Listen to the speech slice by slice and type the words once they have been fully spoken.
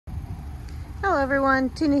Hello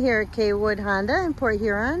everyone, Tina here at Kwood Honda in Port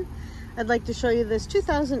Huron. I'd like to show you this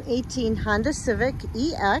 2018 Honda Civic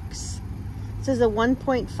EX. This is a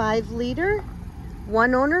 1.5 liter,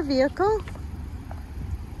 one owner vehicle.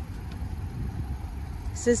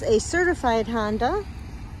 This is a certified Honda.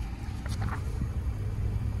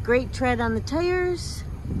 Great tread on the tires,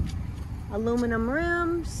 aluminum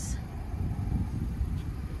rims.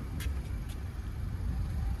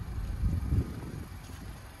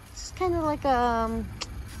 Kind of like a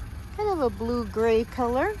blue-gray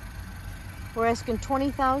color. We're asking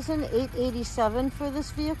 $20,887 for this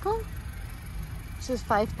vehicle. This is a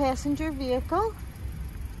 5-passenger vehicle.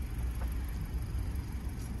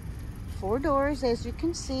 4 doors, as you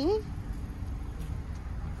can see.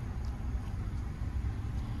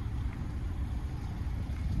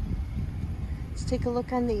 Let's take a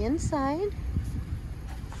look on the inside.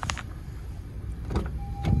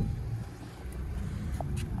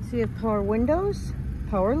 So you have power windows,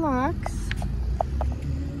 power locks,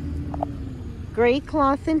 gray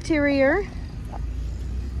cloth interior,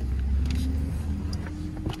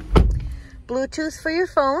 Bluetooth for your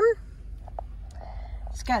phone.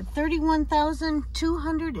 It's got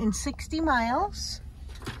 31,260 miles.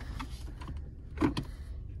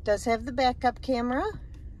 Does have the backup camera,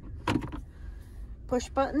 push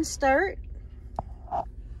button start,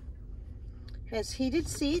 has heated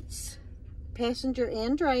seats, passenger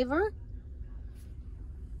and driver.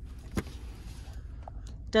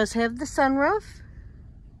 Does have the sunroof.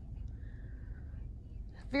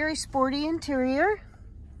 Very sporty interior.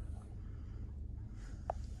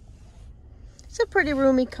 It's a pretty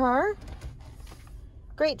roomy car.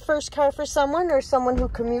 Great first car for someone or someone who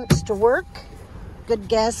commutes to work. Good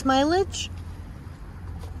gas mileage.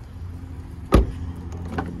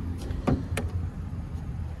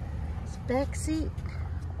 It's back seat.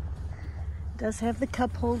 Does have the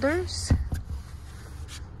cup holders.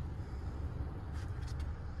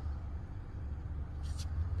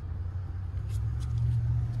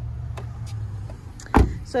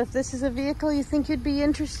 So if this is a vehicle you think you'd be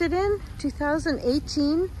interested in,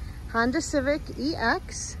 2018 Honda Civic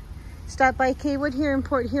EX, stop by Kwood here in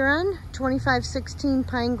Port Huron, 2516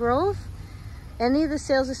 Pine Grove. Any of the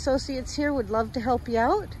sales associates here would love to help you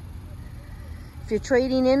out. If you're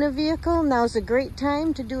trading in a vehicle, now's a great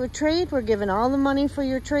time to do a trade. We're giving all the money for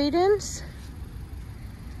your trade-ins.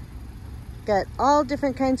 Got all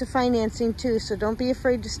different kinds of financing too, so don't be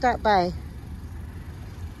afraid to stop by.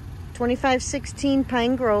 2516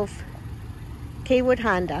 Pine Grove, Kwood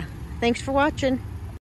Honda. Thanks for watching.